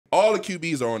all the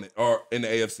QBs are in the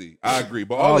AFC. I agree,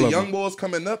 but all the young boys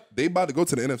coming up, they about to go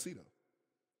to the NFC though.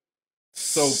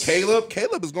 So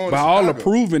Caleb is going. But to all Chicago. the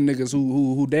proven niggas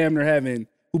who damn near having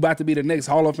who about to be the next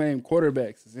Hall of Fame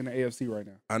quarterbacks is in the AFC right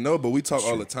now. I know, but we talk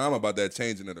all the time about that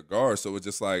changing of the guard. So it's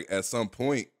just like at some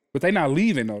point. But they not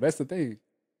leaving though. That's the thing.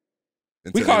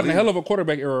 We caught in a hell of a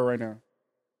quarterback era right now.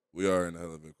 We are in a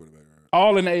hell of a quarterback era.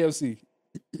 All in the AFC.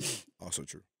 Also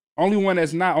true. Only one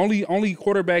that's not only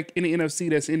quarterback in the NFC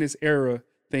that's in this era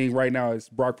thing right now is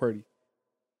Brock Purdy.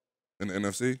 In the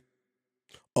NFC?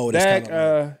 Oh, that's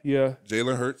Dak, yeah.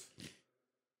 Jalen Hurts.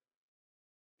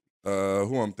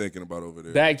 Who I'm thinking about over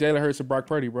there? Dak, Jalen Hurts, and Brock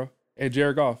Purdy, bro. And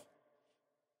Jared Goff.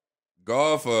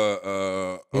 Goff,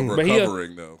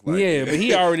 recovering though. Like, yeah, but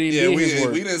he already did his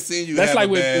work. We didn't see you. That's have like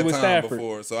a bad with time Stafford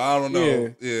before, so I don't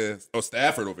know. Yeah. Oh,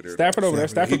 Stafford over there. Stafford over there.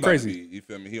 Stafford crazy. You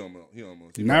feel me? He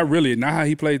almost. Not really. Not how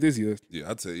he played this year. Yeah,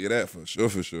 I'll tell you that for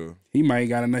sure. He might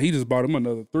got enough. He just bought him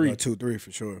another 3. 2-3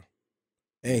 for sure.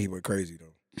 And he went crazy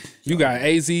though. You got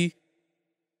AZ. You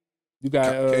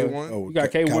got K1. You got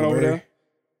K1 over there.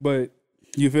 But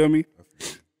you feel me?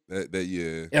 That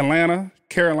yeah. Atlanta,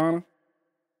 Carolina.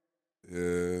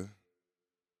 Yeah.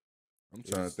 I'm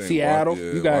trying to think. Seattle.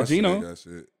 You got Geno. Got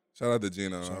shit. Shout out to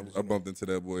Geno. I bumped into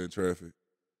that boy in traffic.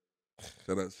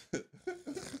 Shout out.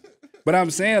 But I'm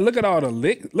saying, look at all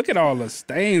the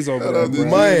stains over there, bro.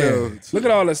 Man. Look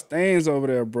at all the stains over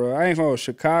there, bro. I ain't gonna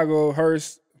Chicago,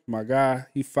 Hurst, my guy,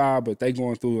 he 5, but they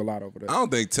going through a lot over there. I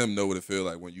don't think Tim know what it feel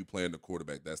like when you playing the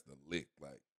quarterback. That's the lick.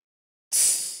 Like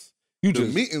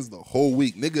the meetings the whole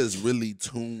week. Niggas really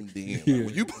tuned in. Like,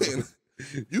 when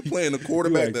you playing a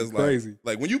quarterback that's crazy.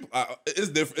 Like when you, it's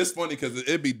different. It's funny because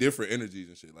it'd be different energies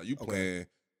and shit. Like you playing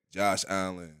Josh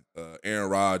Allen, Aaron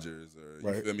Rodgers,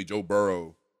 or you feel me, Joe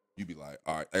Burrow. You be like,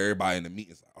 all right, everybody in the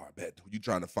meeting's like, all right, bet you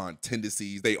trying to find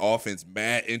tendencies. They offense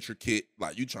mad intricate.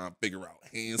 Like you trying to figure out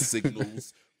hand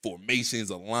signals, formations,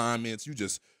 alignments. You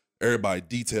just everybody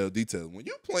detail. When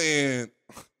you playing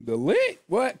the lick,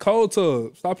 what cold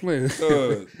tub? Stop playing.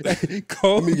 Cold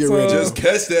tub. Just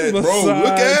catch that, bro. Look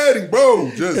at him,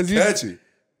 bro. Just catch it.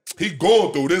 He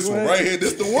going through this one right here.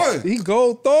 This the one. He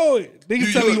go through it.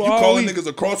 Niggas tell you calling niggas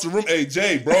across the room. Hey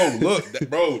Jay, bro, look,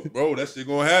 bro, that shit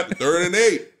gonna happen. 3rd and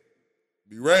 8.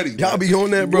 Be ready. Y'all be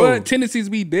on that, bro. What tendencies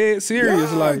be dead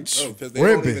serious, like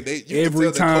ripping. Every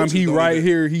time he right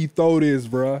here, he throw this,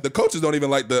 bro. The coaches don't even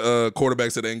like the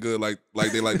quarterbacks that ain't good like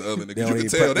they like the other niggas. You can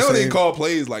tell they don't even call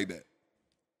plays like that.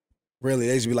 Really,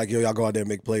 they just be like, yo, y'all go out there and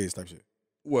make plays type shit.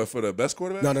 What, for the best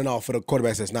quarterback? No, for the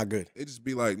quarterbacks that's not good. They just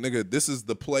be like, nigga, this is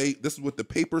the play. This is what the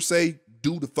paper say.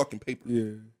 Do the fucking paper.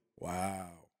 Yeah. Wow.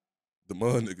 The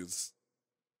mud niggas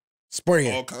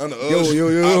spraying all kind of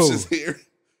yo. options here.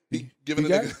 He giving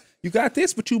you got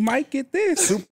this, but you might get this.